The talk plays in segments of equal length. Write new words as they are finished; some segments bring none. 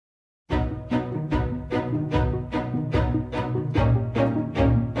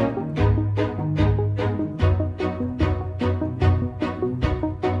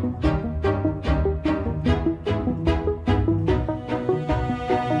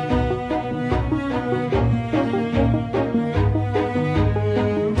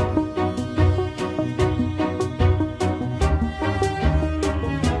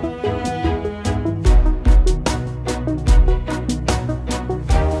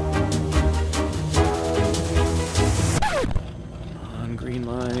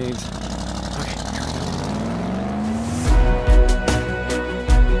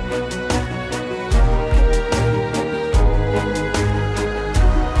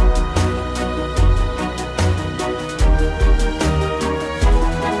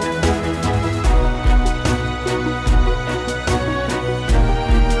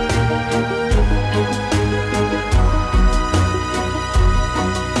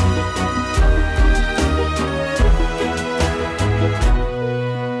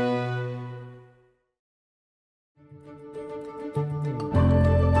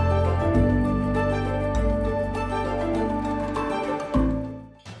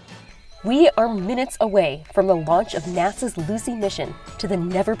We are minutes away from the launch of NASA's Lucy mission to the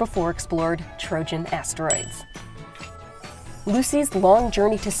never-before-explored Trojan asteroids. Lucy's long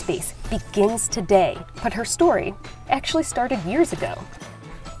journey to space begins today, but her story actually started years ago.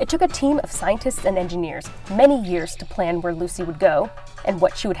 It took a team of scientists and engineers many years to plan where Lucy would go and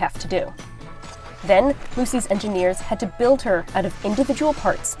what she would have to do. Then, Lucy's engineers had to build her out of individual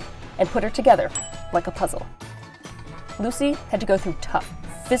parts and put her together like a puzzle. Lucy had to go through tough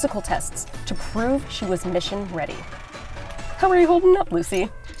physical tests to prove she was mission ready. How are you holding up, Lucy?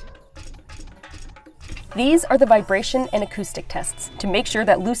 These are the vibration and acoustic tests to make sure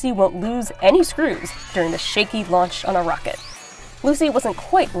that Lucy won't lose any screws during the shaky launch on a rocket. Lucy wasn't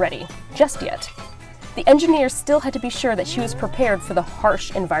quite ready just yet. The engineers still had to be sure that she was prepared for the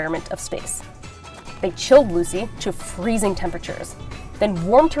harsh environment of space. They chilled Lucy to freezing temperatures, then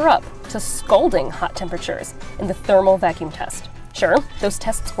warmed her up to scalding hot temperatures in the thermal vacuum test. Sure, those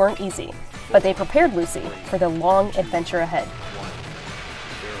tests weren't easy, but they prepared Lucy for the long adventure ahead. 1,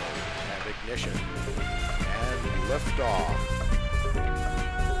 0, have ignition, and lift off.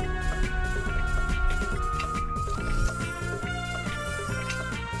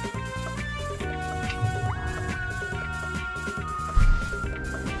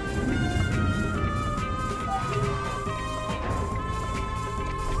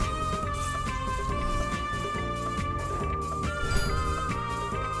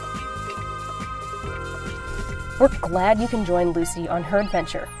 We're glad you can join Lucy on her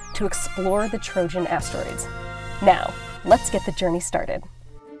adventure to explore the Trojan asteroids. Now, let's get the journey started.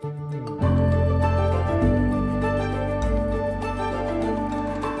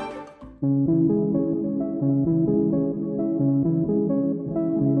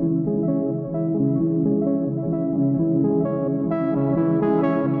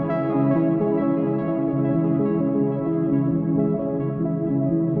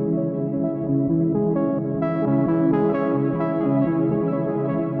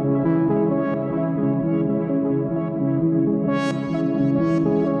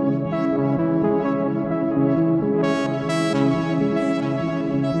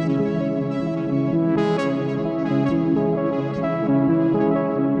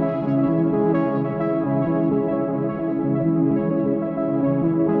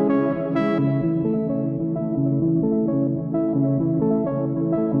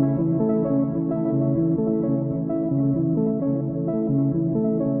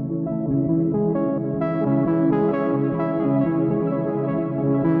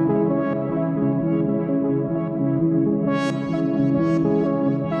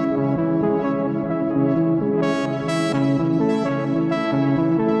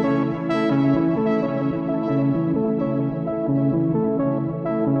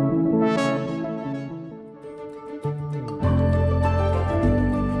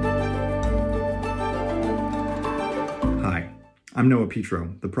 I'm Noah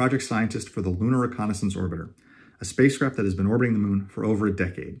Petro, the project scientist for the Lunar Reconnaissance Orbiter, a spacecraft that has been orbiting the moon for over a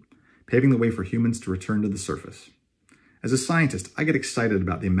decade, paving the way for humans to return to the surface. As a scientist, I get excited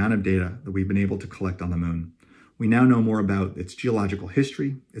about the amount of data that we've been able to collect on the moon. We now know more about its geological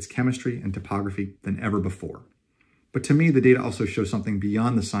history, its chemistry, and topography than ever before. But to me, the data also show something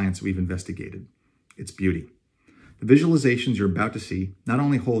beyond the science we've investigated: its beauty. The visualizations you're about to see not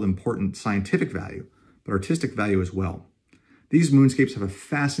only hold important scientific value, but artistic value as well. These moonscapes have a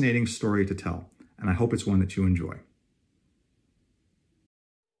fascinating story to tell, and I hope it's one that you enjoy.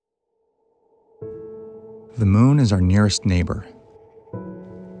 The moon is our nearest neighbor,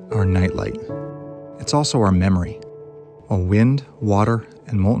 our nightlight. It's also our memory. While wind, water,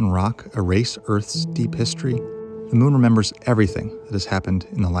 and molten rock erase Earth's deep history, the moon remembers everything that has happened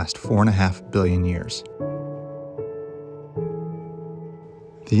in the last 4.5 billion years.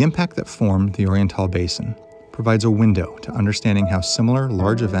 The impact that formed the Oriental Basin provides a window to understanding how similar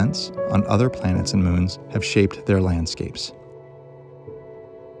large events on other planets and moons have shaped their landscapes.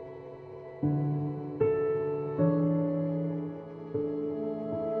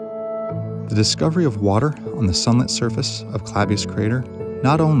 The discovery of water on the sunlit surface of Clavius crater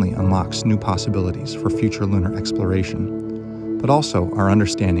not only unlocks new possibilities for future lunar exploration, but also our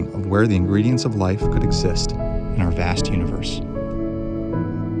understanding of where the ingredients of life could exist in our vast universe.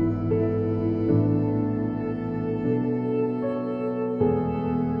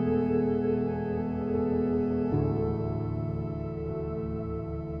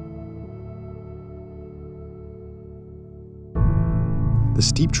 The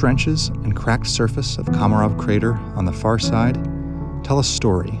steep trenches and cracked surface of Kármán crater on the far side tell a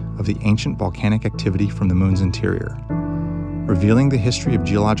story of the ancient volcanic activity from the moon's interior, revealing the history of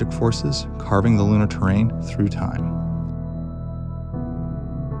geologic forces carving the lunar terrain through time.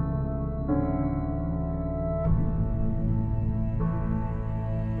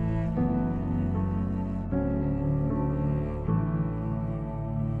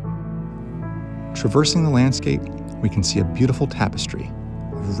 Traversing the landscape, we can see a beautiful tapestry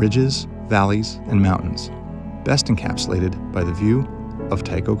of ridges, valleys, and mountains, best encapsulated by the view of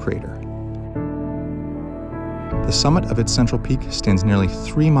Tycho Crater. The summit of its central peak stands nearly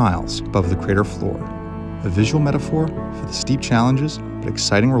 3 miles above the crater floor, a visual metaphor for the steep challenges but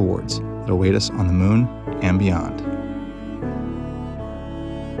exciting rewards that await us on the Moon and beyond.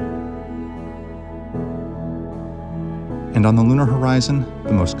 And on the lunar horizon,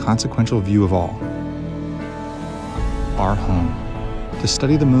 the most consequential view of all, our home. To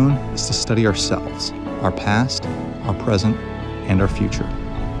study the Moon is to study ourselves, our past, our present, and our future.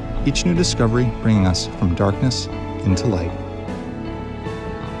 Each new discovery bringing us from darkness into light.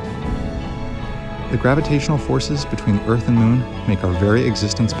 The gravitational forces between the Earth and Moon make our very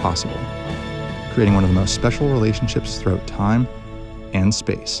existence possible, creating one of the most special relationships throughout time and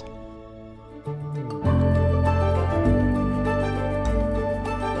space.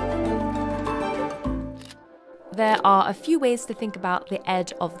 There are a few ways to think about the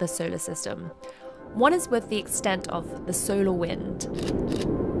edge of the solar system. One is with the extent of the solar wind.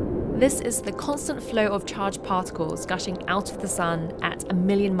 This is the constant flow of charged particles gushing out of the sun at 1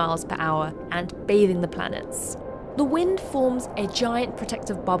 million miles per hour and bathing the planets. The wind forms a giant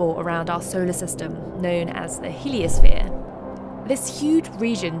protective bubble around our solar system, known as the heliosphere. This huge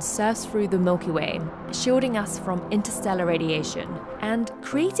region surfs through the Milky Way, shielding us from interstellar radiation and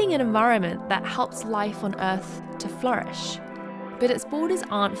creating an environment that helps life on Earth to flourish. But its borders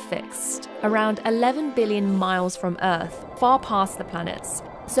aren't fixed. Around 11 billion miles from Earth, far past the planets,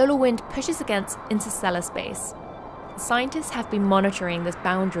 solar wind pushes against interstellar space. Scientists have been monitoring this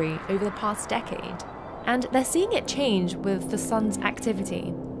boundary over the past decade, and they're seeing it change with the sun's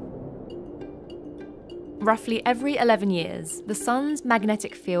activity. Roughly every 11 years, the sun's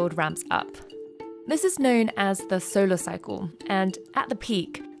magnetic field ramps up. This is known as the solar cycle, and at the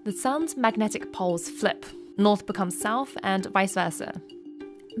peak, the sun's magnetic poles flip. North becomes south and vice versa.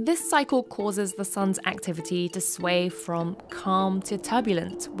 This cycle causes the sun's activity to sway from calm to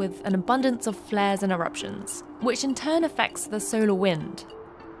turbulent with an abundance of flares and eruptions, which in turn affects the solar wind.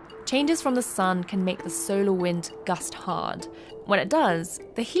 Changes from the sun can make the solar wind gust hard. When it does,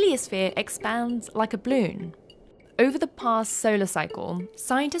 the heliosphere expands like a balloon. Over the past solar cycle,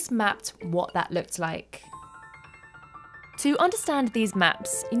 scientists mapped what that looked like. To understand these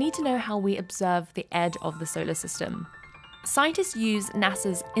maps, you need to know how we observe the edge of the solar system. Scientists use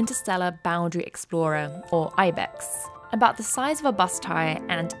NASA's Interstellar Boundary Explorer, or IBEX. About the size of a bus tire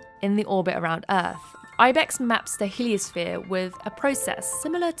and in the orbit around Earth, IBEX maps the heliosphere with a process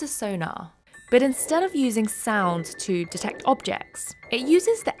similar to sonar. But instead of using sound to detect objects, it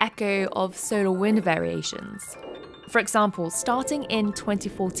uses the echo of solar wind variations. For example, starting in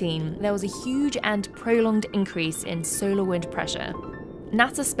 2014, there was a huge and prolonged increase in solar wind pressure.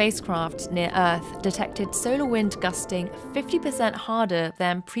 NASA spacecraft near Earth detected solar wind gusting 50% harder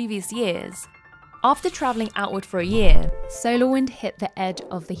than previous years. After traveling outward for a year, solar wind hit the edge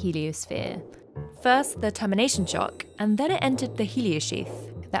of the heliosphere. First the termination shock, and then it entered the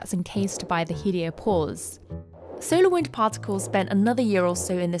heliosheath, that's encased by the heliopause. Solar wind particles spent another year or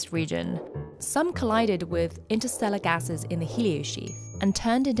so in this region. Some collided with interstellar gases in the heliosheath and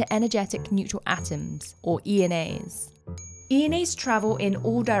turned into energetic neutral atoms, or ENAs. ENAs travel in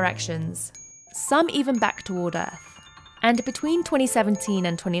all directions, some even back toward Earth. And between 2017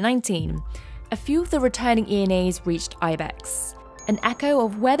 and 2019, a few of the returning ENAs reached IBEX, an echo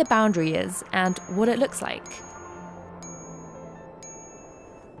of where the boundary is and what it looks like.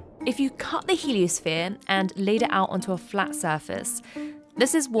 If you cut the heliosphere and laid it out onto a flat surface,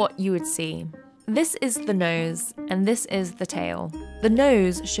 this is what you would see. This is the nose, and this is the tail. The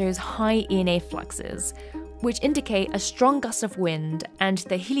nose shows high ENA fluxes, which indicate a strong gust of wind and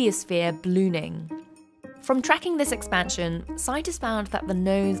the heliosphere ballooning. From tracking this expansion, scientists found that the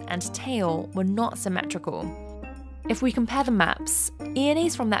nose and tail were not symmetrical. If we compare the maps,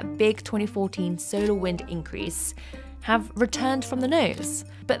 ENAs from that big 2014 solar wind increase have returned from the nose,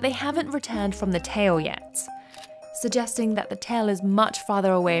 but they haven't returned from the tail yet, suggesting that the tail is much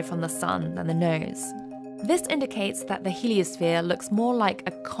farther away from the sun than the nose. This indicates that the heliosphere looks more like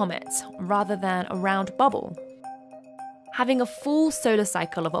a comet rather than a round bubble. Having a full solar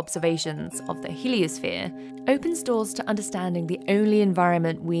cycle of observations of the heliosphere opens doors to understanding the only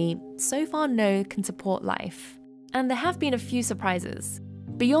environment we, so far, know can support life. And there have been a few surprises.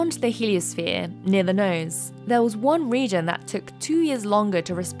 Beyond the heliosphere, near the nose, there was one region that took 2 years longer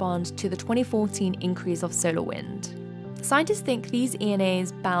to respond to the 2014 increase of solar wind. Scientists think these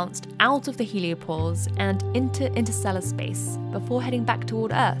ENAs bounced out of the heliopause and into interstellar space before heading back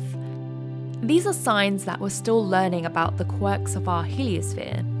toward Earth. These are signs that we're still learning about the quirks of our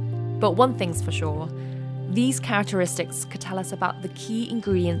heliosphere. But one thing's for sure, these characteristics could tell us about the key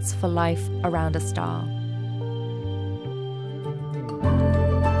ingredients for life around a star.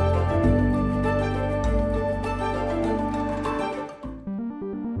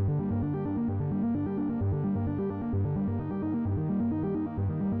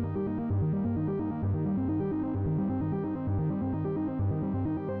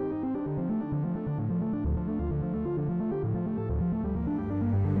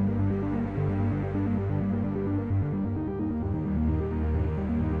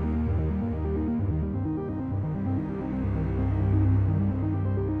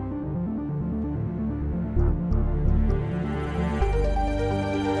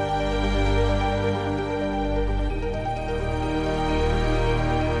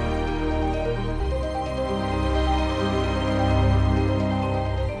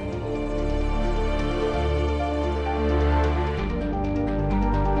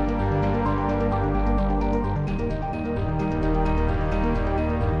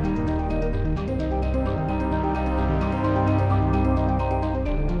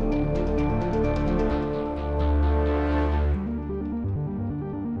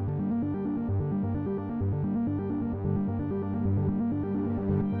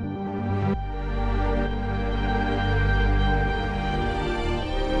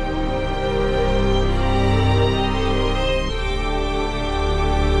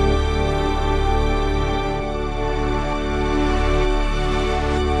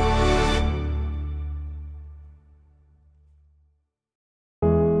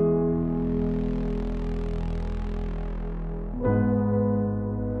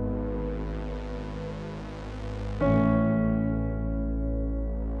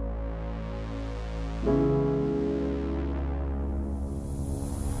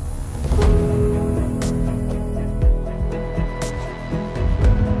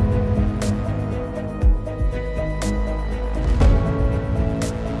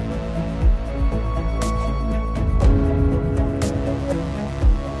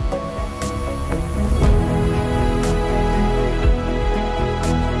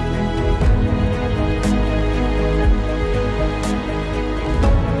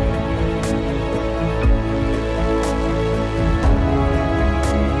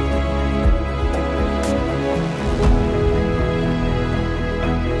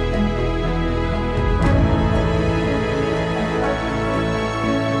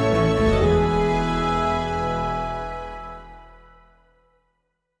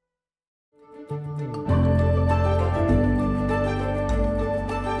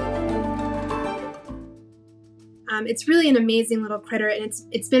 It's really an amazing little critter, and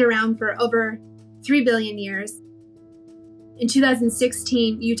it's been around for over 3 billion years. In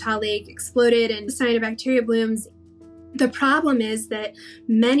 2016, Utah Lake exploded and cyanobacteria blooms. The problem is that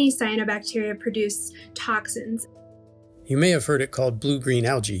many cyanobacteria produce toxins. You may have heard it called blue-green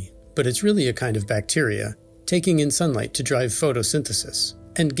algae, but it's really a kind of bacteria, taking in sunlight to drive photosynthesis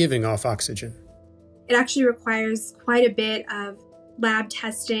and giving off oxygen. It actually requires quite a bit of lab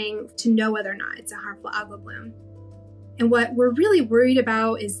testing to know whether or not it's a harmful algal bloom. And what we're really worried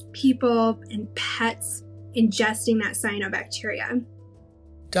about is people and pets ingesting that cyanobacteria.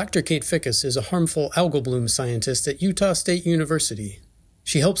 Dr. Kate Fickus is a harmful algal bloom scientist at Utah State University.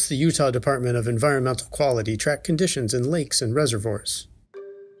 She helps the Utah Department of Environmental Quality track conditions in lakes and reservoirs.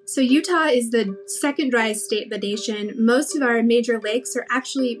 So Utah is the second driest state in the nation. Most of our major lakes are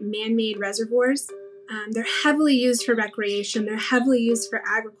actually man-made reservoirs. They're heavily used for recreation. They're heavily used for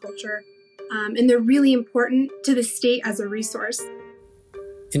agriculture. And they're really important to the state as a resource.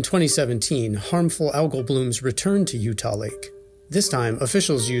 In 2017, harmful algal blooms returned to Utah Lake. This time,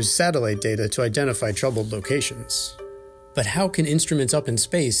 officials used satellite data to identify troubled locations. But how can instruments up in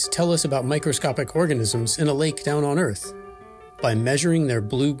space tell us about microscopic organisms in a lake down on Earth? By measuring their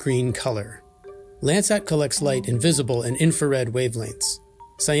blue-green color. Landsat collects light in visible and infrared wavelengths.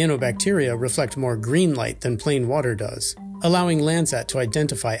 Cyanobacteria reflect more green light than plain water does, allowing Landsat to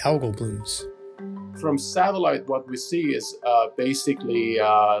identify algal blooms. From satellite, what we see is basically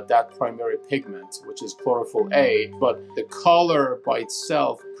that primary pigment, which is chlorophyll A, but the color by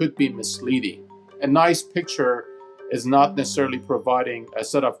itself could be misleading. A nice picture is not necessarily providing a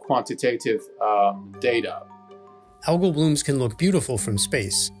set of quantitative data. Algal blooms can look beautiful from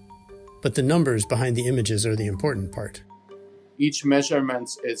space, but the numbers behind the images are the important part. Each measurement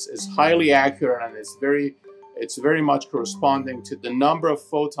is highly accurate, and it's very much corresponding to the number of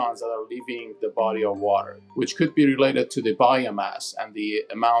photons that are leaving the body of water, which could be related to the biomass and the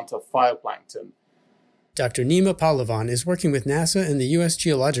amount of phytoplankton. Dr. Nima Pahlavan is working with NASA and the U.S.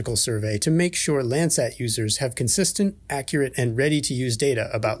 Geological Survey to make sure Landsat users have consistent, accurate, and ready-to-use data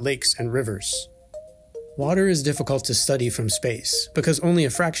about lakes and rivers. Water is difficult to study from space because only a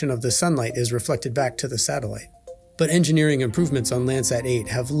fraction of the sunlight is reflected back to the satellite. But engineering improvements on Landsat 8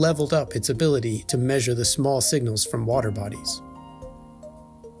 have leveled up its ability to measure the small signals from water bodies.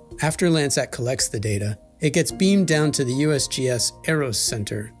 After Landsat collects the data, it gets beamed down to the USGS Immerse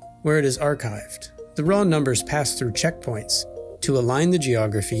Center, where it is archived. The raw numbers pass through checkpoints to align the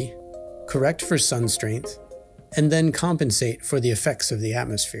geography, correct for sun strength, and then compensate for the effects of the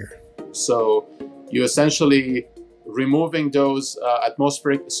atmosphere. So you essentially removing those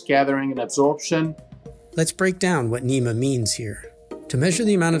atmospheric scattering and absorption. Let's break down what NEMA means here. To measure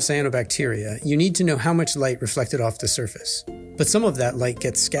the amount of cyanobacteria, you need to know how much light reflected off the surface. But some of that light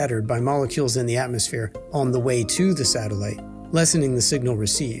gets scattered by molecules in the atmosphere on the way to the satellite, lessening the signal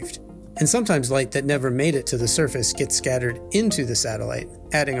received. And sometimes light that never made it to the surface gets scattered into the satellite,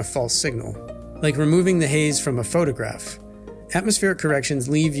 adding a false signal. Like removing the haze from a photograph, atmospheric corrections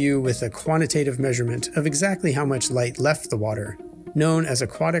leave you with a quantitative measurement of exactly how much light left the water, known as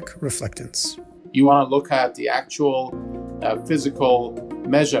aquatic reflectance. You want to look at the actual physical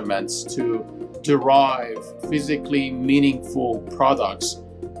measurements to derive physically meaningful products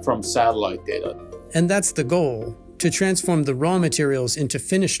from satellite data. And that's the goal, to transform the raw materials into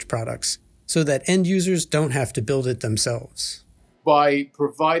finished products so that end users don't have to build it themselves. By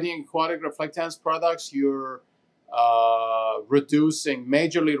providing aquatic reflectance products, you're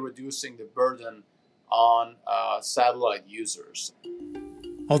majorly reducing the burden on satellite users.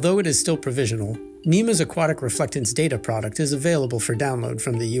 Although it is still provisional, NEMA's aquatic reflectance data product is available for download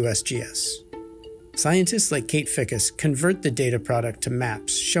from the USGS. Scientists like Kate Fickus convert the data product to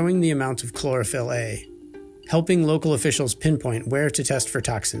maps showing the amount of chlorophyll A, helping local officials pinpoint where to test for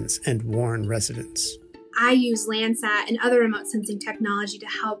toxins and warn residents. I use Landsat and other remote sensing technology to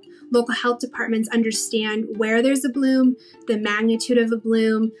help local health departments understand where there's a bloom, the magnitude of the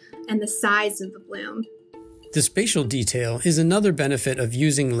bloom, and the size of the bloom. The spatial detail is another benefit of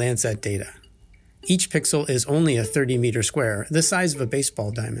using Landsat data. Each pixel is only a 30-meter square, the size of a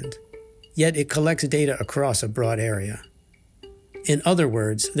baseball diamond. Yet it collects data across a broad area. In other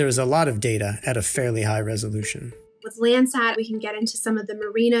words, there is a lot of data at a fairly high resolution. With Landsat, we can get into some of the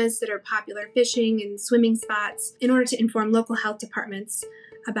marinas that are popular fishing and swimming spots in order to inform local health departments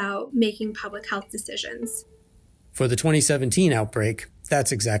about making public health decisions. For the 2017 outbreak,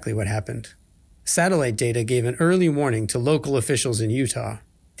 that's exactly what happened. Satellite data gave an early warning to local officials in Utah.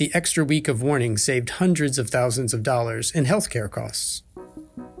 The extra week of warning saved hundreds of thousands of dollars in healthcare costs.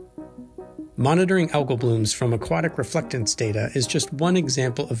 Monitoring algal blooms from aquatic reflectance data is just one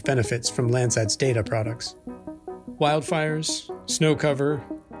example of benefits from Landsat's data products. Wildfires, snow cover,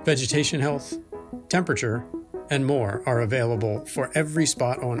 vegetation health, temperature, and more are available for every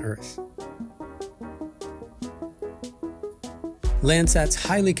spot on Earth. Landsat's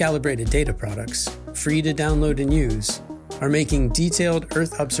highly calibrated data products, free to download and use, are making detailed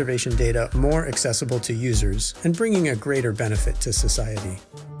Earth observation data more accessible to users and bringing a greater benefit to society.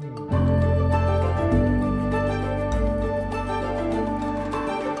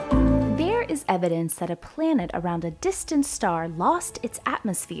 There is evidence that a planet around a distant star lost its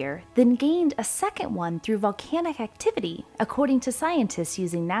atmosphere, then gained a second one through volcanic activity, according to scientists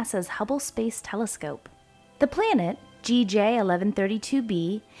using NASA's Hubble Space Telescope. The planet,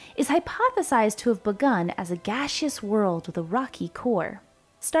 GJ1132b, is hypothesized to have begun as a gaseous world with a rocky core.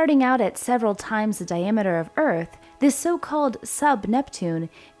 Starting out at several times the diameter of Earth, this so-called sub-Neptune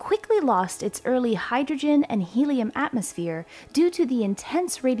quickly lost its early hydrogen and helium atmosphere due to the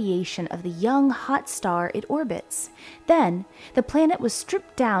intense radiation of the young hot star it orbits. Then, the planet was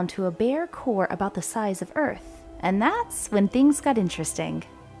stripped down to a bare core about the size of Earth, and that's when things got interesting.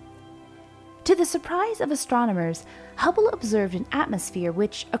 To the surprise of astronomers, Hubble observed an atmosphere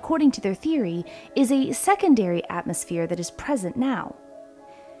which, according to their theory, is a secondary atmosphere that is present now.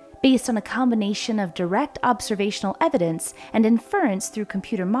 Based on a combination of direct observational evidence and inference through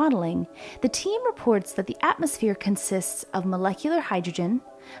computer modeling, the team reports that the atmosphere consists of molecular hydrogen,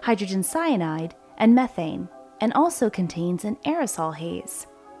 hydrogen cyanide, and methane, and also contains an aerosol haze.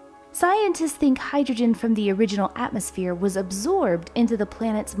 Scientists think hydrogen from the original atmosphere was absorbed into the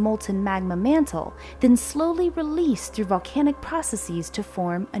planet's molten magma mantle, then slowly released through volcanic processes to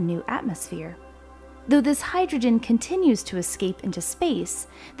form a new atmosphere. Though this hydrogen continues to escape into space,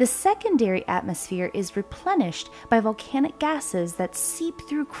 the secondary atmosphere is replenished by volcanic gases that seep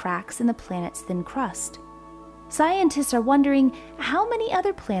through cracks in the planet's thin crust. Scientists are wondering how many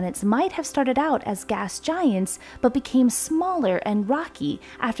other planets might have started out as gas giants but became smaller and rocky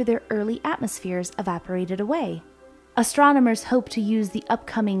after their early atmospheres evaporated away. Astronomers hope to use the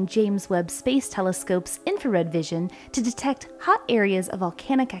upcoming James Webb Space Telescope's infrared vision to detect hot areas of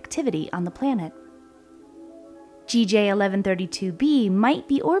volcanic activity on the planet. GJ 1132b might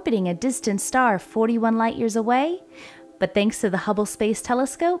be orbiting a distant star 41 light-years away, but thanks to the Hubble Space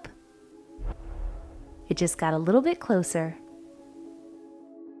Telescope, it just got a little bit closer.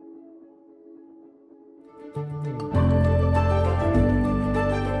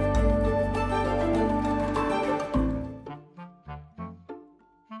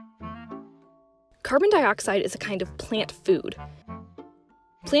 Carbon dioxide is a kind of plant food.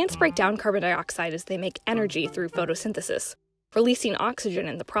 Plants break down carbon dioxide as they make energy through photosynthesis, releasing oxygen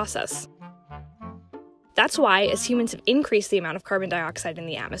in the process. That's why, as humans have increased the amount of carbon dioxide in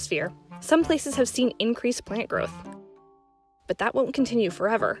the atmosphere, some places have seen increased plant growth. But that won't continue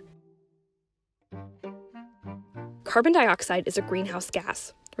forever. Carbon dioxide is a greenhouse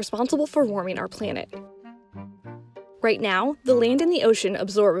gas, responsible for warming our planet. Right now, the land and the ocean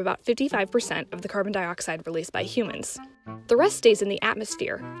absorb about 55% of the carbon dioxide released by humans. The rest stays in the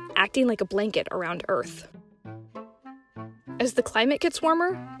atmosphere, acting like a blanket around Earth. As the climate gets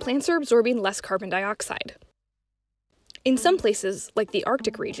warmer, plants are absorbing less carbon dioxide. In some places, like the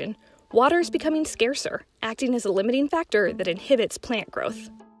Arctic region, water is becoming scarcer, acting as a limiting factor that inhibits plant growth.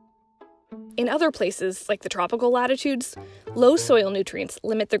 In other places, like the tropical latitudes, low soil nutrients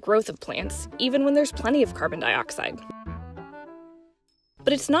limit the growth of plants, even when there's plenty of carbon dioxide.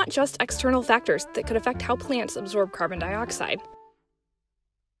 But it's not just external factors that could affect how plants absorb carbon dioxide.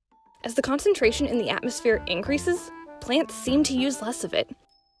 As the concentration in the atmosphere increases, plants seem to use less of it.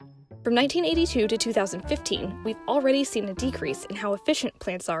 From 1982 to 2015, we've already seen a decrease in how efficient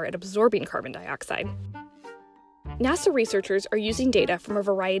plants are at absorbing carbon dioxide. NASA researchers are using data from a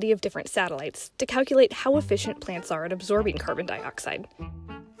variety of different satellites to calculate how efficient plants are at absorbing carbon dioxide.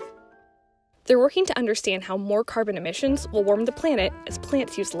 They're working to understand how more carbon emissions will warm the planet as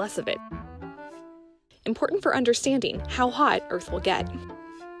plants use less of it. Important for understanding how hot Earth will get.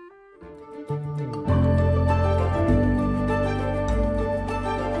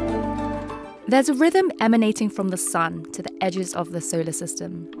 There's a rhythm emanating from the sun to the edges of the solar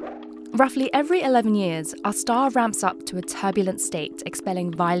system. Roughly every 11 years, our star ramps up to a turbulent state,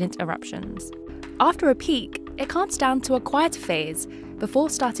 expelling violent eruptions. After a peak, it calms down to a quieter phase before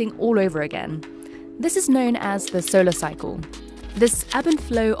starting all over again. This is known as the solar cycle. This ebb and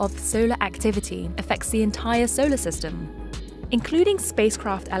flow of solar activity affects the entire solar system, including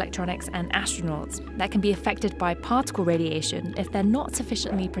spacecraft electronics and astronauts that can be affected by particle radiation if they're not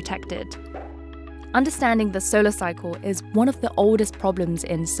sufficiently protected. Understanding the solar cycle is one of the oldest problems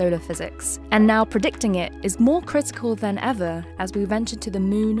in solar physics, and now predicting it is more critical than ever as we venture to the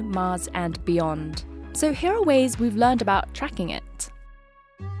Moon, Mars, and beyond. So here are ways we've learned about tracking it.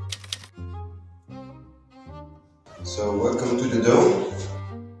 So welcome to the dome.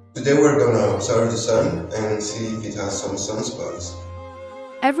 Today we're gonna observe the sun and see if it has some sunspots.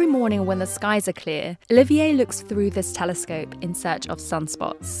 Every morning when the skies are clear, Olivier looks through this telescope in search of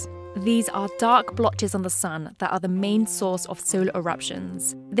sunspots. These are dark blotches on the sun that are the main source of solar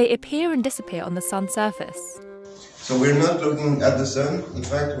eruptions. They appear and disappear on the sun's surface. So we're not looking at the sun, in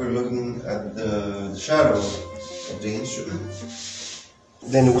fact we're looking at the shadow of the instrument.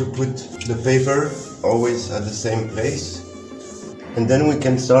 Then we put the paper always at the same place, and then we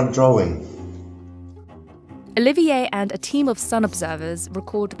can start drawing. Olivier and a team of sun observers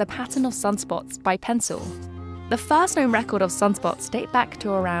record the pattern of sunspots by pencil. The first known record of sunspots date back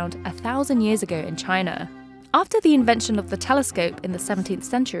to around 1,000 years ago in China. After the invention of the telescope in the 17th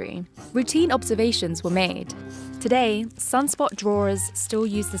century, routine observations were made. Today, sunspot drawers still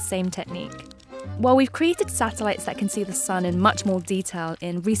use the same technique. While we've created satellites that can see the sun in much more detail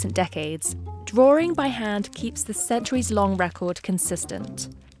in recent decades, drawing by hand keeps the centuries-long record consistent.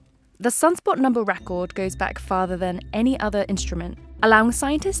 The sunspot number record goes back farther than any other instrument, allowing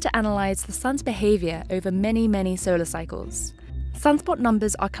scientists to analyze the sun's behavior over many, many solar cycles. Sunspot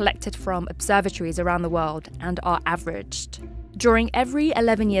numbers are collected from observatories around the world and are averaged. During every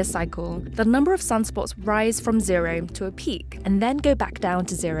 11-year cycle, the number of sunspots rise from 0 to a peak and then go back down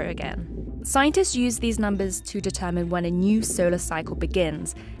to 0 again. Scientists use these numbers to determine when a new solar cycle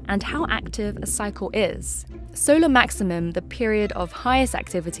begins and how active a cycle is. Solar maximum, the period of highest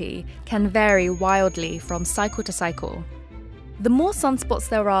activity, can vary wildly from cycle to cycle. The more sunspots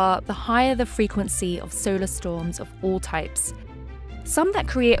there are, the higher the frequency of solar storms of all types. Some that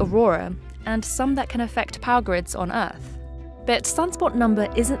create aurora, and some that can affect power grids on Earth. But sunspot number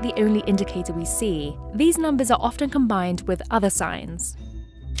isn't the only indicator we see. These numbers are often combined with other signs.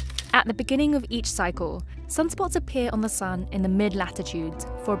 At the beginning of each cycle, sunspots appear on the sun in the mid-latitudes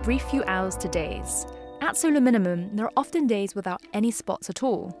for a brief few hours to days. At solar minimum, there are often days without any spots at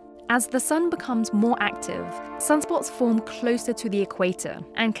all. As the sun becomes more active, sunspots form closer to the equator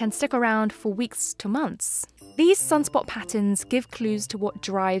and can stick around for weeks to months. These sunspot patterns give clues to what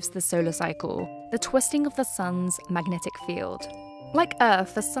drives the solar cycle, the twisting of the sun's magnetic field. Like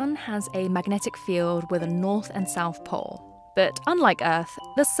Earth, the sun has a magnetic field with a north and south pole. But unlike Earth,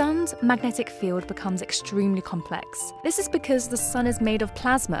 the sun's magnetic field becomes extremely complex. This is because the sun is made of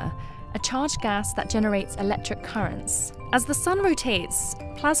plasma, a charged gas that generates electric currents. As the sun rotates,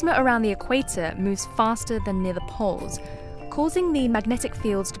 plasma around the equator moves faster than near the poles, causing the magnetic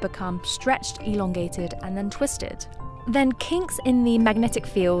fields to become stretched, elongated, and then twisted. Then kinks in the magnetic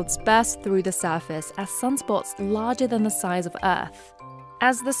fields burst through the surface as sunspots larger than the size of Earth.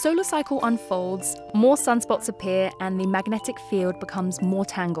 As the solar cycle unfolds, more sunspots appear and the magnetic field becomes more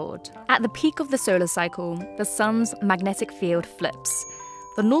tangled. At the peak of the solar cycle, the sun's magnetic field flips.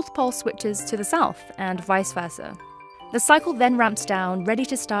 The North Pole switches to the south, and vice versa. The cycle then ramps down, ready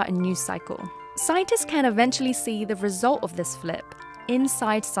to start a new cycle. Scientists can eventually see the result of this flip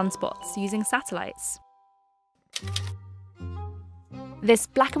inside sunspots using satellites. This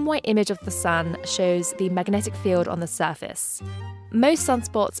black and white image of the sun shows the magnetic field on the surface. Most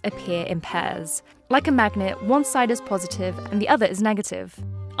sunspots appear in pairs. Like a magnet, one side is positive and the other is negative.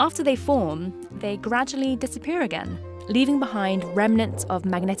 After they form, they gradually disappear again, leaving behind remnants of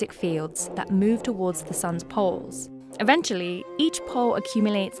magnetic fields that move towards the sun's poles. Eventually, each pole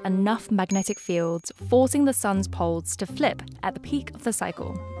accumulates enough magnetic fields, forcing the sun's poles to flip at the peak of the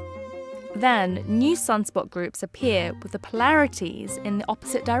cycle. Then, new sunspot groups appear with the polarities in the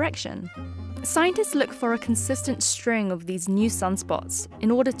opposite direction. Scientists look for a consistent string of these new sunspots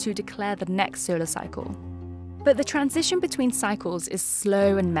in order to declare the next solar cycle. But the transition between cycles is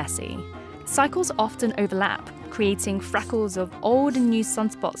slow and messy. Cycles often overlap, creating freckles of old and new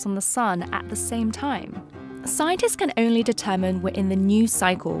sunspots on the sun at the same time. Scientists can only determine we're in the new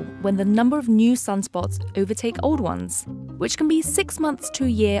cycle when the number of new sunspots overtake old ones, which can be 6 months to a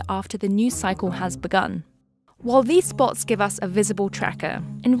year after the new cycle has begun. While these spots give us a visible tracker,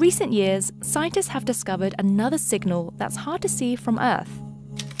 in recent years, scientists have discovered another signal that's hard to see from Earth.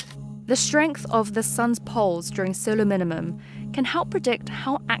 The strength of the sun's poles during solar minimum can help predict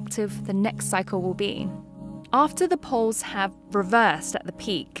how active the next cycle will be. After the poles have reversed at the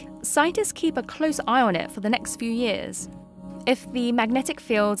peak, scientists keep a close eye on it for the next few years. If the magnetic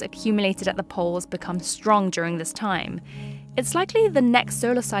fields accumulated at the poles become strong during this time, it's likely the next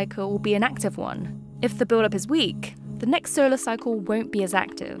solar cycle will be an active one. If the buildup is weak, the next solar cycle won't be as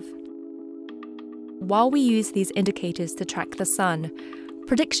active. While we use these indicators to track the sun,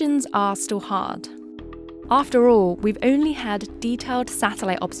 predictions are still hard. After all, we've only had detailed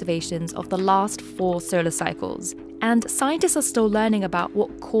satellite observations of the last 4 solar cycles, and scientists are still learning about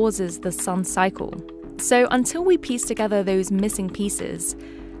what causes the sun's cycle. So until we piece together those missing pieces,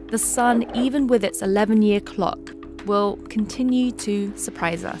 the sun, even with its 11-year clock, will continue to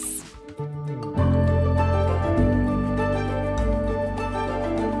surprise us.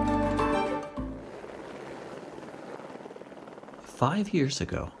 Five years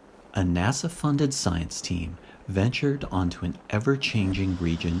ago, a NASA-funded science team ventured onto an ever-changing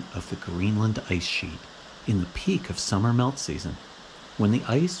region of the Greenland ice sheet in the peak of summer melt season, when the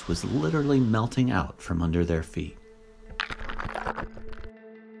ice was literally melting out from under their feet.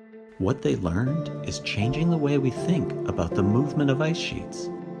 What they learned is changing the way we think about the movement of ice sheets,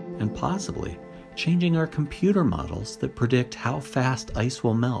 and possibly changing our computer models that predict how fast ice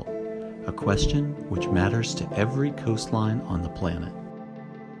will melt, a question which matters to every coastline on the planet.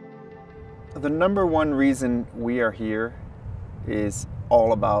 The number one reason we are here is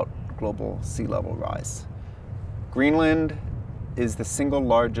all about global sea level rise. Greenland is the single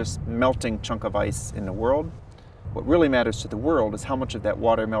largest melting chunk of ice in the world. What really matters to the world is how much of that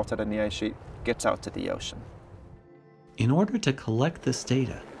water melted on the ice sheet gets out to the ocean. In order to collect this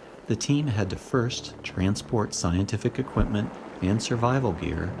data, the team had to first transport scientific equipment and survival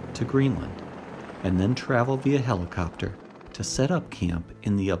gear to Greenland, and then travel via helicopter to set up camp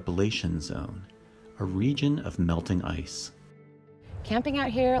in the ablation zone, a region of melting ice. Camping out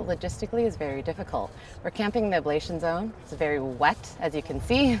here logistically is very difficult. We're camping in the ablation zone. It's very wet, as you can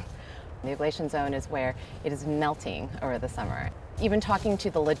see. The ablation zone is where it is melting over the summer. Even talking to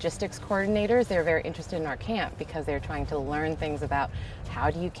the logistics coordinators, they're very interested in our camp because they're trying to learn things about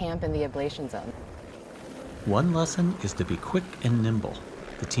how do you camp in the ablation zone. One lesson is to be quick and nimble.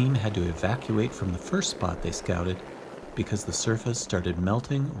 The team had to evacuate from the first spot they scouted because the surface started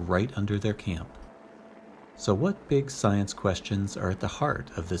melting right under their camp. So what big science questions are at the heart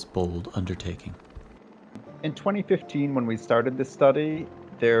of this bold undertaking? In 2015, when we started this study,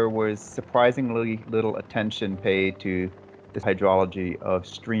 there was surprisingly little attention paid to the hydrology of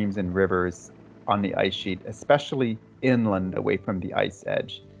streams and rivers on the ice sheet, especially inland away from the ice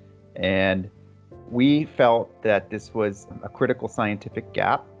edge. And we felt that this was a critical scientific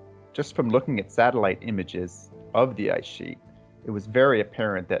gap. Just from looking at satellite images of the ice sheet, it was very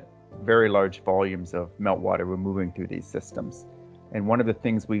apparent that very large volumes of meltwater were moving through these systems. And one of the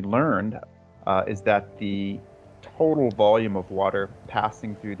things we learned is that the total volume of water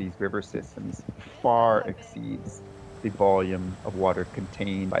passing through these river systems far exceeds the volume of water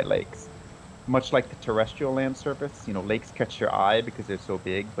contained by lakes. Much like the terrestrial land surface, lakes catch your eye because they're so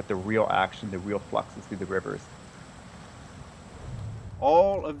big, but the real action, the real flux is through the rivers.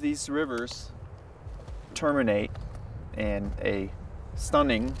 All of these rivers terminate in a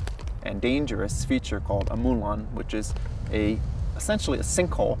stunning and dangerous feature called a moulin, which is essentially a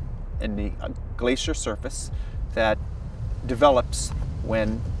sinkhole in the glacier surface that develops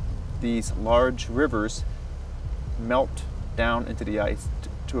when these large rivers melt down into the ice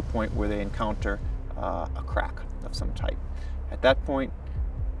to a point where they encounter a crack of some type. At that point,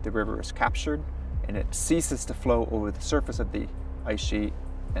 the river is captured and it ceases to flow over the surface of the ice sheet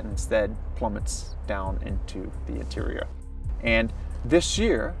and instead plummets down into the interior. And this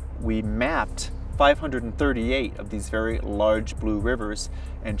year, we mapped 538 of these very large blue rivers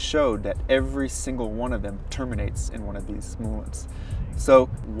and showed that every single one of them terminates in one of these moulins. So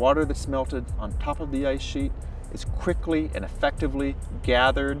water that's melted on top of the ice sheet is quickly and effectively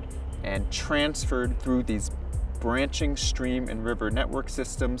gathered and transferred through these branching stream and river network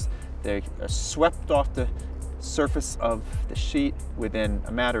systems. They are swept off the surface of the sheet within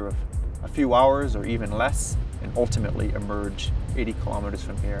a matter of a few hours or even less, and ultimately emerge 80 kilometers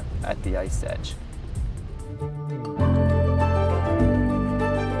from here at the ice edge.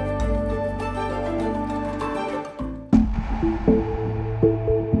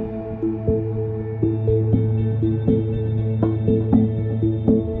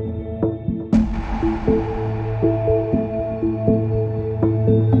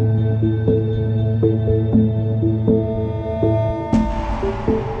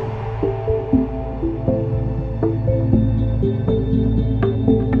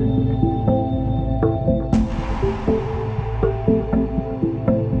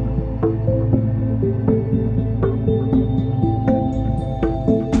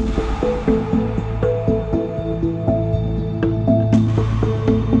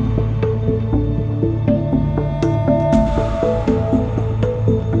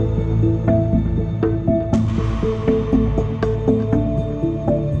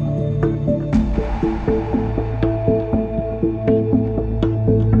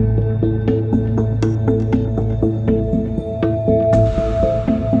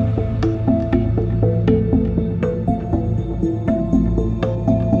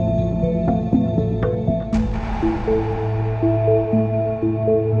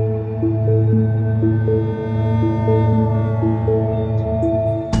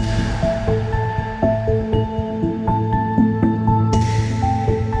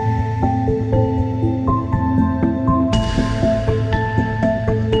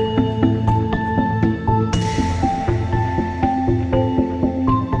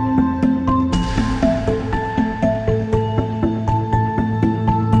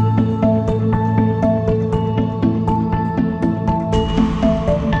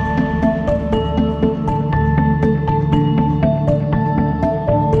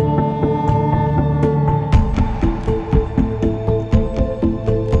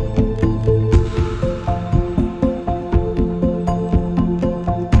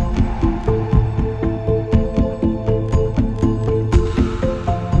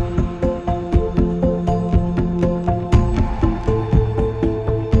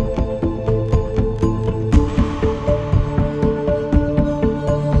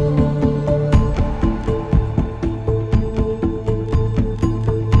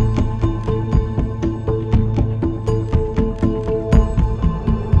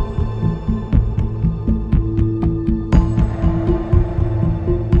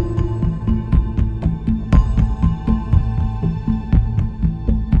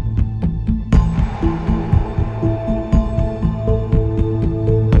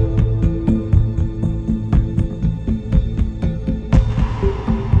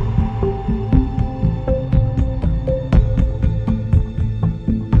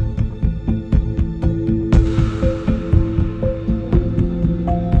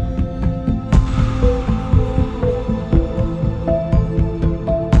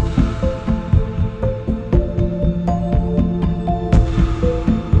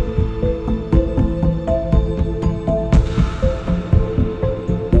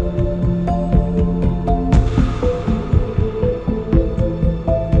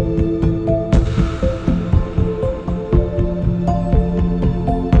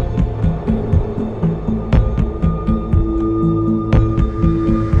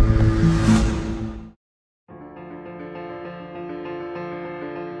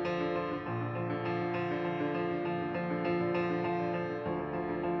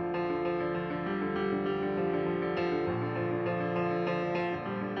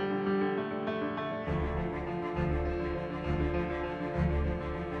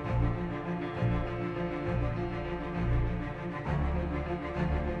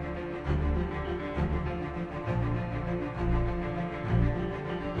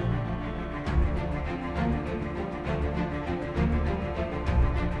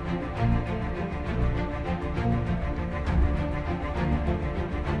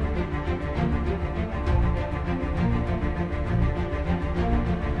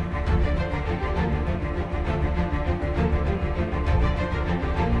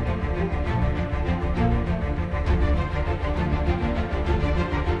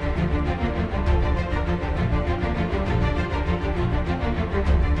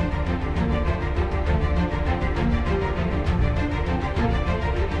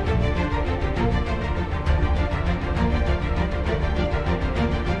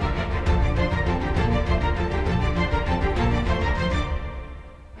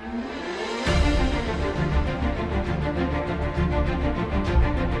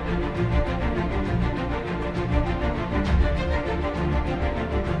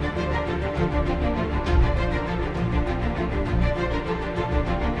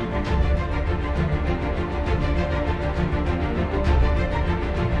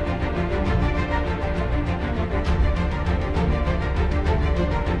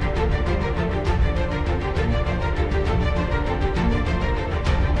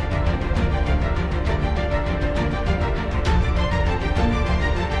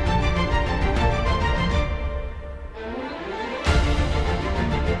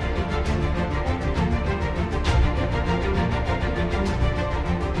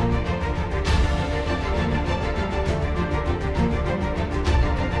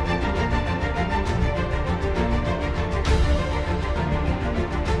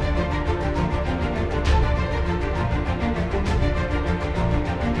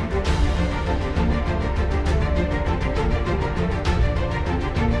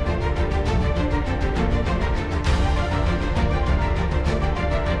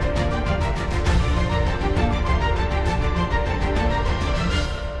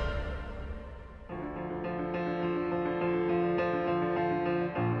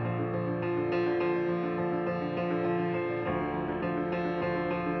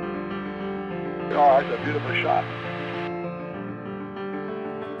 quite a bit of a shot.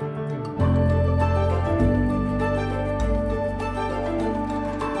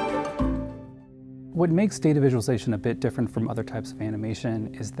 What makes data visualization a bit different from other types of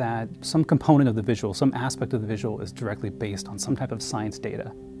animation is that some component of the visual, some aspect of the visual is directly based on some type of science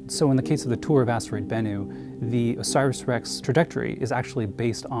data. So in the case of the tour of asteroid Bennu, the OSIRIS-REx trajectory is actually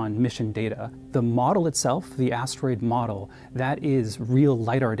based on mission data. The model itself, the asteroid model, that is real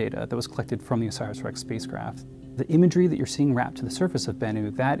LiDAR data that was collected from the OSIRIS-REx spacecraft. The imagery that you're seeing wrapped to the surface of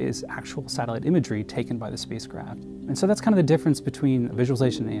Bennu, that is actual satellite imagery taken by the spacecraft. And so that's kind of the difference between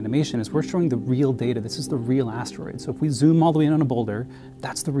visualization and animation, is we're showing the real data. This is the real asteroid. So if we zoom all the way in on a boulder,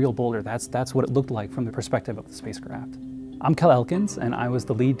 that's the real boulder. That's what it looked like from the perspective of the spacecraft. I'm Kel Elkins, and I was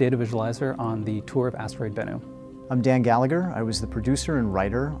the lead data visualizer on the tour of asteroid Bennu. I'm Dan Gallagher. I was the producer and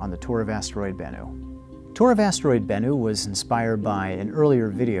writer on the tour of asteroid Bennu. Tour of asteroid Bennu was inspired by an earlier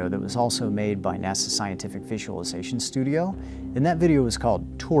video that was also made by NASA's Scientific Visualization Studio, and that video was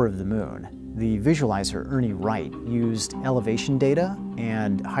called Tour of the Moon. The visualizer, Ernie Wright, used elevation data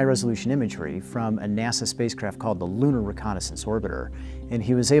and high-resolution imagery from a NASA spacecraft called the Lunar Reconnaissance Orbiter, and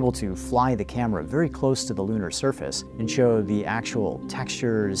he was able to fly the camera very close to the lunar surface and show the actual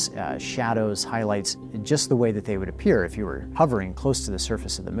textures, shadows, highlights, just the way that they would appear if you were hovering close to the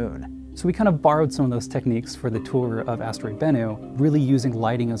surface of the moon. So we kind of borrowed some of those techniques for the tour of asteroid Bennu, really using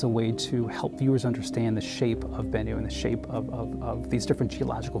lighting as a way to help viewers understand the shape of Bennu and the shape of these different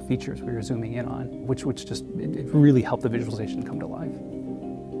geological features we were zooming in on, which just it really helped the visualization come to life.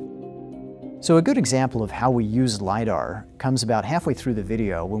 So a good example of how we use LiDAR comes about halfway through the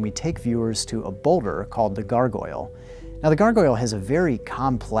video when we take viewers to a boulder called the gargoyle. Now the gargoyle has a very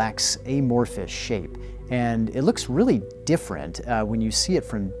complex, amorphous shape, and it looks really different when you see it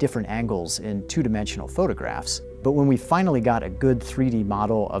from different angles in two-dimensional photographs. But when we finally got a good 3D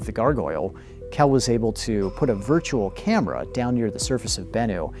model of the gargoyle, Kel was able to put a virtual camera down near the surface of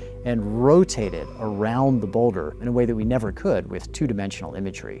Bennu and rotate it around the boulder in a way that we never could with two-dimensional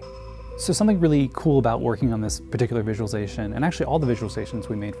imagery. So something really cool about working on this particular visualization, and actually all the visualizations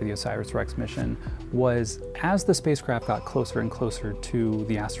we made for the OSIRIS-REx mission, was as the spacecraft got closer and closer to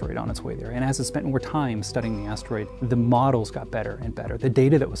the asteroid on its way there, and as it spent more time studying the asteroid, the models got better and better. The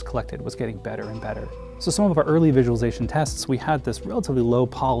data that was collected was getting better and better. So some of our early visualization tests, we had this relatively low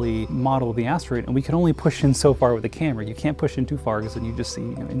poly model of the asteroid, and we could only push in so far with the camera. You can't push in too far because then you just see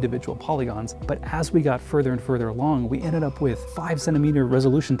individual polygons. But as we got further and further along, we ended up with 5-centimeter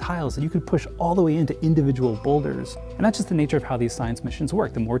resolution tiles that you could push all the way into individual boulders. And that's just the nature of how these science missions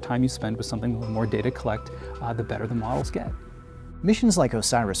work. The more time you spend with something, the more data collect, the better the models get. Missions like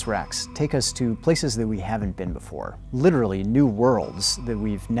OSIRIS-REx take us to places that we haven't been before, literally new worlds that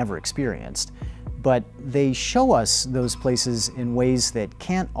we've never experienced. But they show us those places in ways that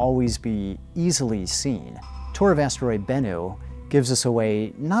can't always be easily seen. Tour of asteroid Bennu gives us a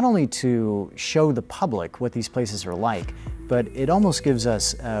way not only to show the public what these places are like, but it almost gives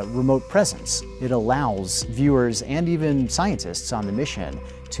us a remote presence. It allows viewers and even scientists on the mission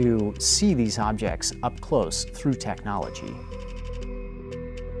to see these objects up close through technology.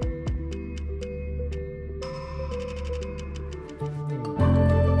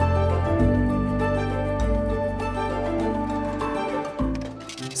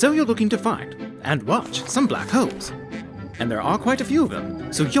 So you're looking to find and watch some black holes. And there are quite a few of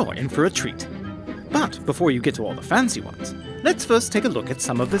them, so you're in for a treat. But before you get to all the fancy ones, let's first take a look at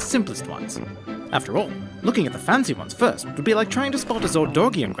some of the simplest ones. After all, looking at the fancy ones first would be like trying to spot a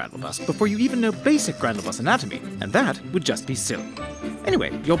Zordorgian granulobus before you even know basic granulobus anatomy, and that would just be silly.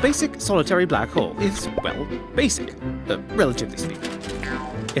 Anyway, your basic solitary black hole is, well, basic, relatively speaking.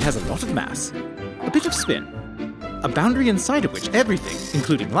 It has a lot of mass, a bit of spin, a boundary inside of which everything,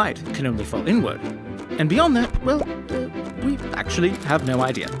 including light, can only fall inward. And beyond that, well, we actually have no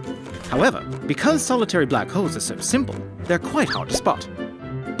idea. However, because solitary black holes are so simple, they're quite hard to spot.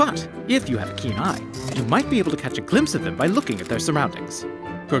 But if you have a keen eye, you might be able to catch a glimpse of them by looking at their surroundings.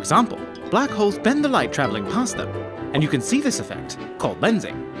 For example, black holes bend the light traveling past them, and you can see this effect, called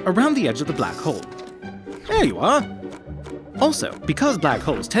lensing, around the edge of the black hole. There you are! Also, because black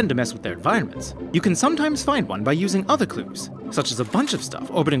holes tend to mess with their environments, you can sometimes find one by using other clues, such as a bunch of stuff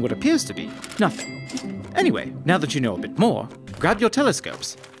orbiting what appears to be nothing. Anyway, now that you know a bit more, grab your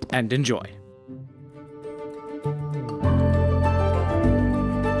telescopes and enjoy.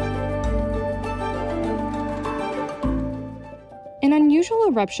 An unusual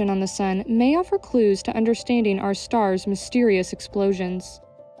eruption on the Sun may offer clues to understanding our star's mysterious explosions.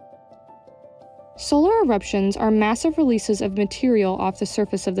 Solar eruptions are massive releases of material off the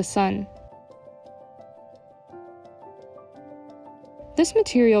surface of the Sun. This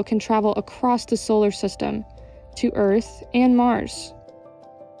material can travel across the solar system, to Earth and Mars.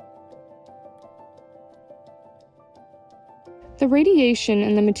 The radiation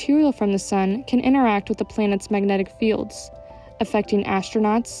in the material from the sun can interact with the planet's magnetic fields, affecting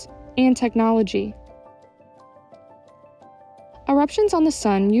astronauts and technology. Eruptions on the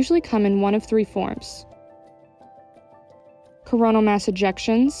sun usually come in one of three forms: coronal mass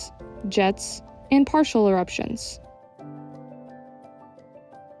ejections, jets, and partial eruptions.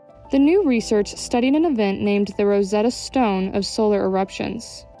 The new research studied an event named the Rosetta Stone of solar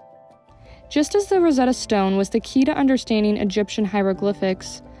eruptions. Just as the Rosetta Stone was the key to understanding Egyptian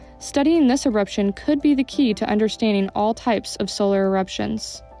hieroglyphics, studying this eruption could be the key to understanding all types of solar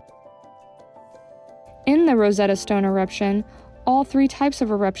eruptions. In the Rosetta Stone eruption, all three types of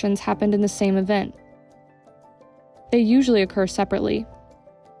eruptions happened in the same event. They usually occur separately.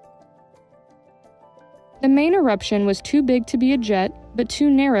 The main eruption was too big to be a jet, but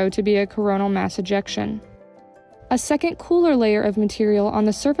too narrow to be a coronal mass ejection. A second cooler layer of material on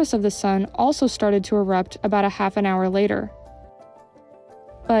the surface of the sun also started to erupt about a half an hour later.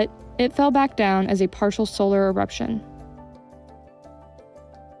 But it fell back down as a partial solar eruption.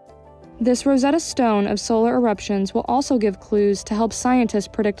 This Rosetta Stone of solar eruptions will also give clues to help scientists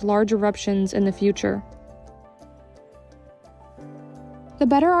predict large eruptions in the future. The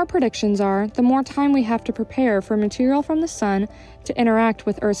better our predictions are, the more time we have to prepare for material from the sun to interact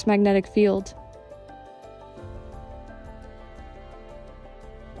with Earth's magnetic field.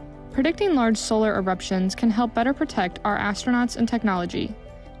 Predicting large solar eruptions can help better protect our astronauts and technology,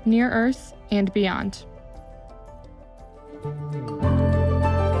 near Earth and beyond.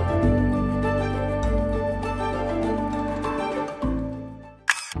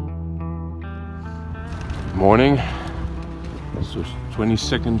 Morning. This was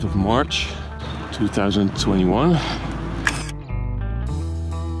 22nd of March, 2021.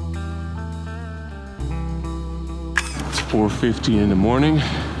 It's 4:50 in the morning.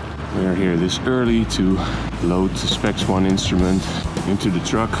 We are here this early to load the SPEX-1 instrument into the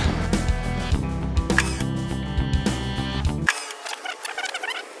truck.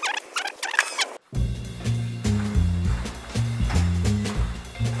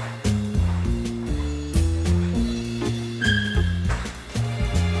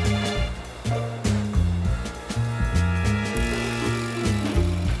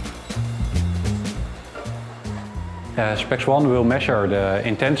 SPEX-1 will measure the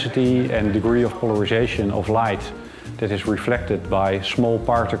intensity and degree of polarization of light that is reflected by small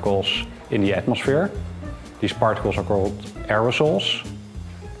particles in the atmosphere. These particles are called aerosols.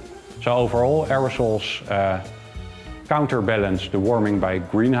 So overall, aerosols counterbalance the warming by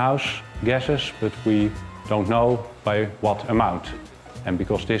greenhouse gases, but we don't know by what amount. And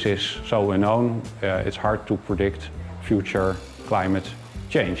because this is so unknown, it's hard to predict future climate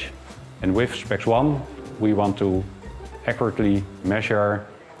change. And with SPEX-1, we want to accurately measure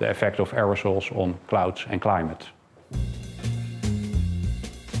the effect of aerosols on clouds and climate.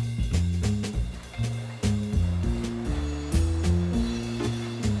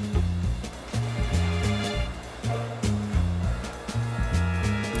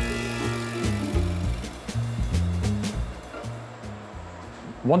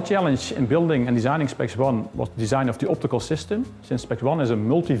 One challenge in building and designing SPEX-1 was the design of the optical system. Since SPEX-1 is a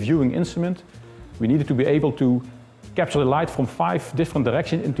multi-viewing instrument, we needed to be able to capture the light from 5 different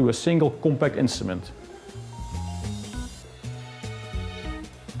directions into a single compact instrument.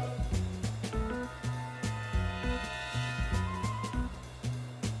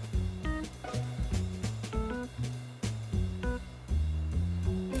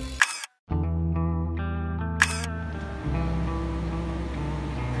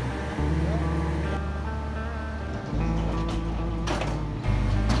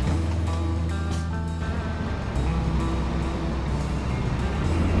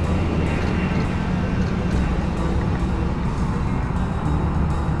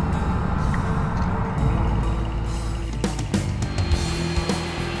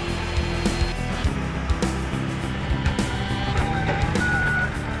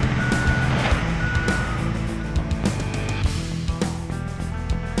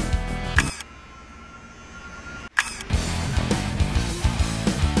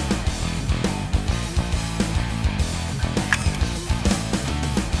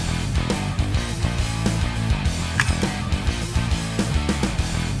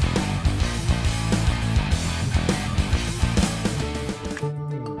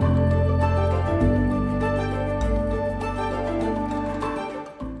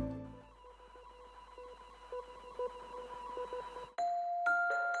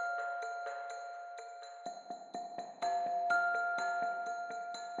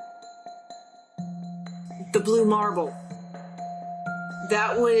 the blue marble.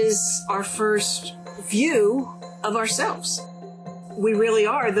 That was our first view of ourselves. We really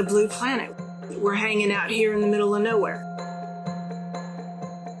are the blue planet. We're hanging out here in the middle of nowhere.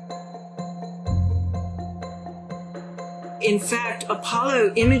 In fact,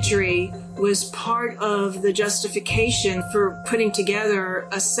 Apollo imagery was part of the justification for putting together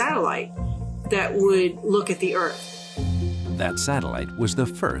a satellite that would look at the Earth. That satellite was the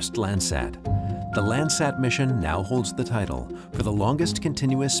first Landsat. The Landsat mission now holds the title for the longest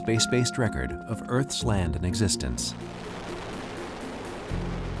continuous space-based record of Earth's land in existence.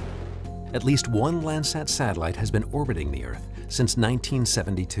 At least one Landsat satellite has been orbiting the Earth since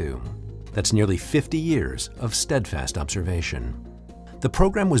 1972. That's nearly 50 years of steadfast observation. The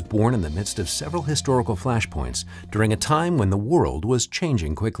program was born in the midst of several historical flashpoints during a time when the world was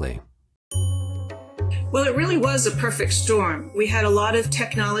changing quickly. Well, it really was a perfect storm. We had a lot of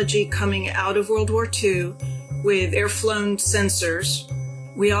technology coming out of World War II with air-flown sensors.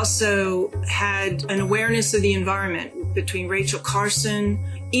 We also had an awareness of the environment between Rachel Carson.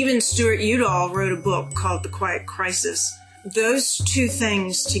 Even Stuart Udall wrote a book called The Quiet Crisis. Those two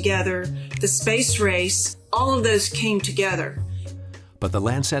things together, the space race, all of those came together. But the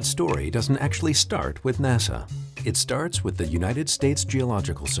Landsat story doesn't actually start with NASA. It starts with the United States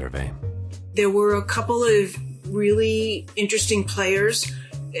Geological Survey. There were a couple of really interesting players.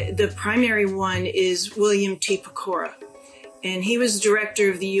 The primary one is William T. Pecora, and he was director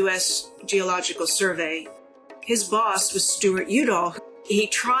of the U.S. Geological Survey. His boss was Stuart Udall. He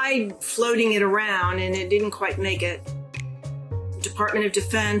tried floating it around, and it didn't quite make it. Department of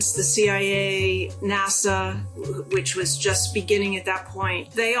Defense, the CIA, NASA, which was just beginning at that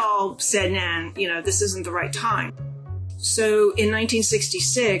point, they all said, nah, this isn't the right time. So in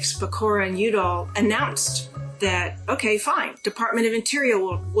 1966, Pecora and Udall announced that, okay, fine, Department of Interior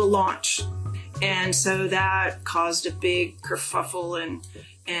will launch. And so that caused a big kerfuffle,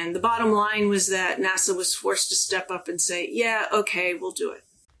 and the bottom line was that NASA was forced to step up and say, yeah, okay, we'll do it.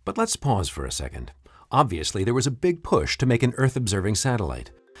 But let's pause for a second. Obviously, there was a big push to make an Earth-observing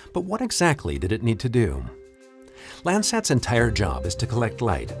satellite. But what exactly did it need to do? Landsat's entire job is to collect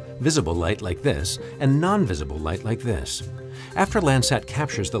light, visible light like this, and non-visible light like this. After Landsat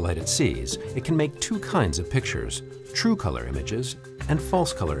captures the light it sees, it can make two kinds of pictures, true color images and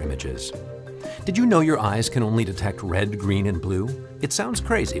false color images. Did you know your eyes can only detect red, green, and blue? It sounds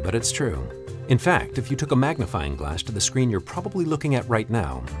crazy, but it's true. In fact, if you took a magnifying glass to the screen you're probably looking at right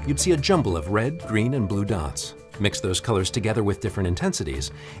now, you'd see a jumble of red, green, and blue dots. Mix those colors together with different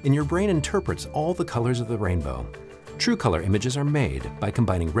intensities, and your brain interprets all the colors of the rainbow. True color images are made by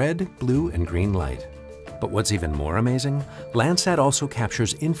combining red, blue, and green light. But what's even more amazing? Landsat also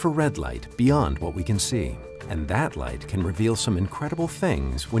captures infrared light beyond what we can see. And that light can reveal some incredible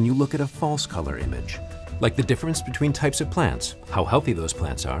things when you look at a false color image. Like the difference between types of plants, how healthy those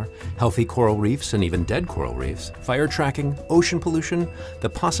plants are, healthy coral reefs and even dead coral reefs, fire tracking, ocean pollution, the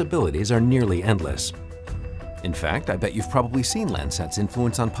possibilities are nearly endless. In fact, I bet you've probably seen Landsat's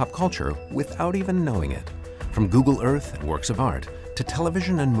influence on pop culture without even knowing it. From Google Earth and works of art, to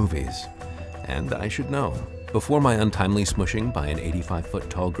television and movies. And I should know, before my untimely smushing by an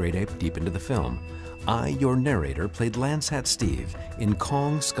 85-foot-tall great ape deep into the film, I, your narrator, played Landsat Steve in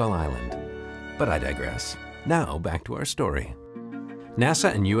Kong Skull Island. But I digress. Now, back to our story.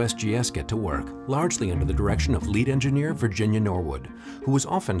 NASA and USGS get to work, largely under the direction of lead engineer Virginia Norwood, who was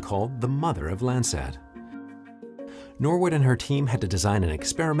often called the mother of Landsat. Norwood and her team had to design an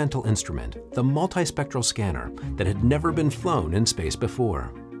experimental instrument, the multispectral scanner, that had never been flown in space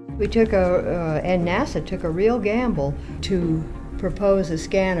before. We took and NASA took a real gamble to propose a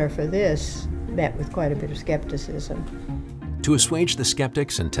scanner for this, met with quite a bit of skepticism. To assuage the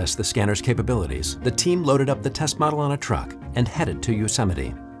skeptics and test the scanner's capabilities, the team loaded up the test model on a truck and headed to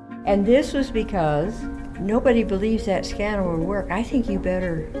Yosemite. And this was because nobody believes that scanner will work. I think you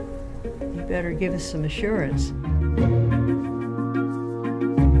better give us some assurance.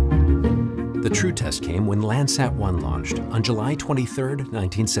 The true test came when Landsat 1 launched on July 23,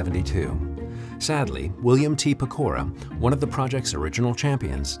 1972. Sadly, William T. Pecora, one of the project's original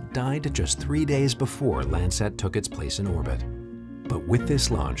champions, died just 3 days before Landsat took its place in orbit. But with this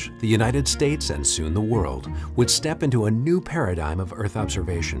launch, the United States and soon the world would step into a new paradigm of Earth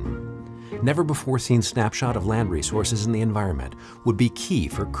observation. Never-before-seen snapshot of land resources in the environment would be key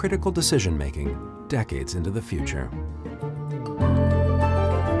for critical decision-making decades into the future.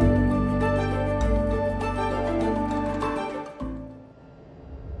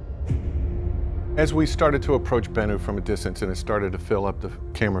 As we started to approach Bennu from a distance and it started to fill up the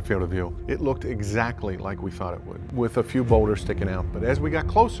camera field of view, it looked exactly like we thought it would, with a few boulders sticking out. But as we got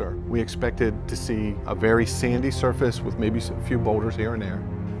closer, we expected to see a very sandy surface with maybe a few boulders here and there.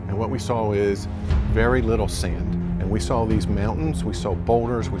 And what we saw is very little sand. And we saw these mountains, we saw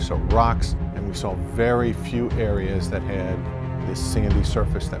boulders, we saw rocks, and we saw very few areas that had this sandy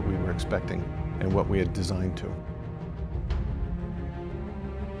surface that we were expecting and what we had designed to.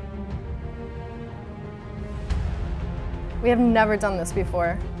 We have never done this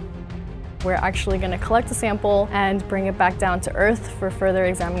before. We're actually going to collect a sample and bring it back down to Earth for further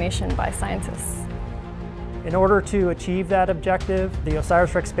examination by scientists. In order to achieve that objective, the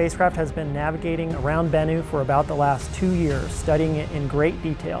OSIRIS-REx spacecraft has been navigating around Bennu for about the last 2 years, studying it in great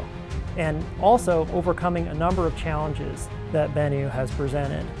detail, and also overcoming a number of challenges that Bennu has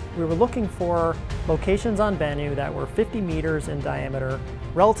presented. We were looking for locations on Bennu that were 50 meters in diameter,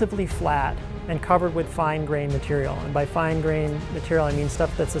 relatively flat, and covered with fine-grained material. And by fine-grained material, I mean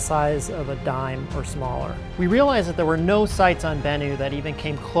stuff that's the size of a dime or smaller. We realized that there were no sites on Bennu that even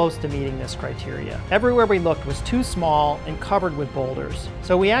came close to meeting this criteria. Everywhere we looked was too small and covered with boulders.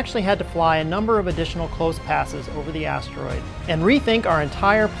 So we actually had to fly a number of additional close passes over the asteroid and rethink our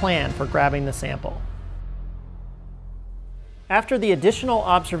entire plan for grabbing the sample. After the additional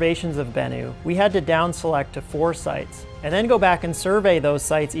observations of Bennu, we had to down-select to 4 sites, and then go back and survey those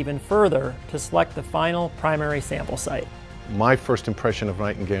sites even further to select the final primary sample site. My first impression of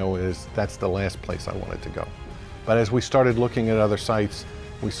Nightingale is that's the last place I wanted to go. But as we started looking at other sites,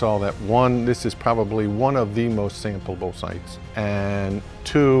 we saw that 1, this is probably one of the most sampleable sites, and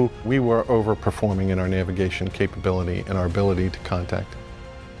 2, we were overperforming in our navigation capability and our ability to contact.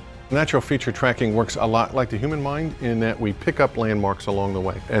 Natural feature tracking works a lot like the human mind in that we pick up landmarks along the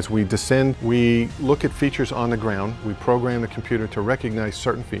way. As we descend, we look at features on the ground. We program the computer to recognize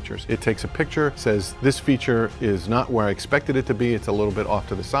certain features. It takes a picture, says this feature is not where I expected it to be, it's a little bit off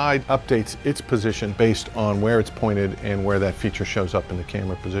to the side, updates its position based on where it's pointed and where that feature shows up in the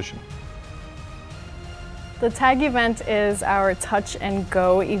camera position. The tag event is our touch and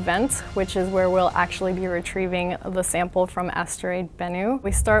go event, which is where we'll actually be retrieving the sample from asteroid Bennu.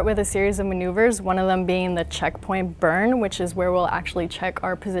 We start with a series of maneuvers, one of them being the checkpoint burn, which is where we'll actually check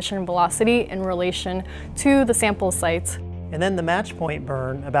our position velocity in relation to the sample site. And then the match point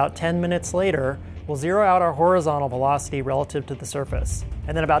burn, about 10 minutes later, we'll zero out our horizontal velocity relative to the surface.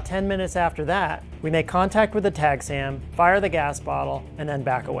 And then about 10 minutes after that, we make contact with the tag SAM, fire the gas bottle, and then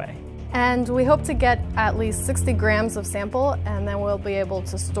back away. And we hope to get at least 60 grams of sample, and then we'll be able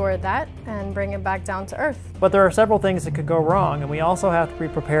to store that and bring it back down to Earth. But there are several things that could go wrong, and we also have to be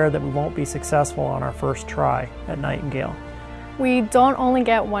prepared that we won't be successful on our first try at Nightingale. We don't only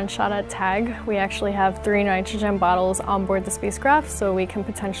get one shot at tag, we actually have 3 nitrogen bottles on board the spacecraft, so we can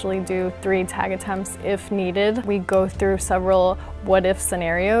potentially do 3 tag attempts if needed. We go through several what-if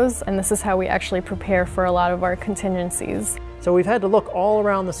scenarios, and this is how we actually prepare for a lot of our contingencies. So we've had to look all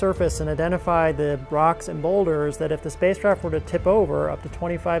around the surface and identify the rocks and boulders that if the spacecraft were to tip over up to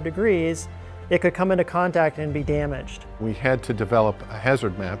 25 degrees, it could come into contact and be damaged. We had to develop a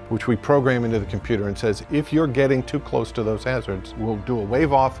hazard map, which we program into the computer and says, if you're getting too close to those hazards, we'll do a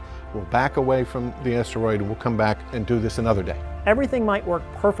wave off, we'll back away from the asteroid, and we'll come back and do this another day. Everything might work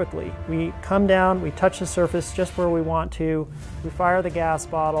perfectly. We come down, we touch the surface just where we want to, we fire the gas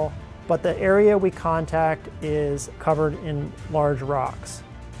bottle, but the area we contact is covered in large rocks.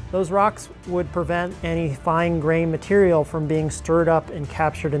 Those rocks would prevent any fine-grained material from being stirred up and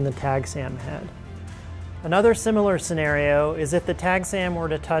captured in the tag SAM head. Another similar scenario is if the tag SAM were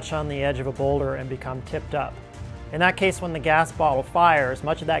to touch on the edge of a boulder and become tipped up. In that case, when the gas bottle fires,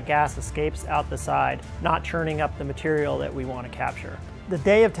 much of that gas escapes out the side, not churning up the material that we want to capture. The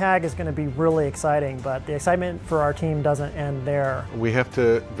day of tag is going to be really exciting, but the excitement for our team doesn't end there. We have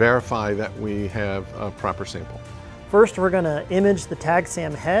to verify that we have a proper sample. First, we're going to image the tag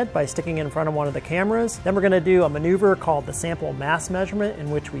SAM head by sticking it in front of one of the cameras. Then we're going to do a maneuver called the sample mass measurement,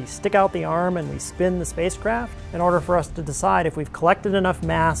 in which we stick out the arm and we spin the spacecraft in order for us to decide if we've collected enough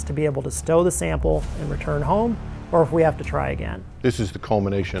mass to be able to stow the sample and return home, or if we have to try again. This is the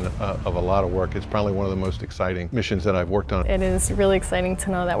culmination of a lot of work. It's probably one of the most exciting missions that I've worked on. It is really exciting to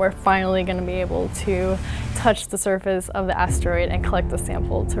know that we're finally going to be able to touch the surface of the asteroid and collect the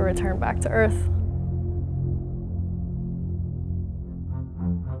sample to return back to Earth.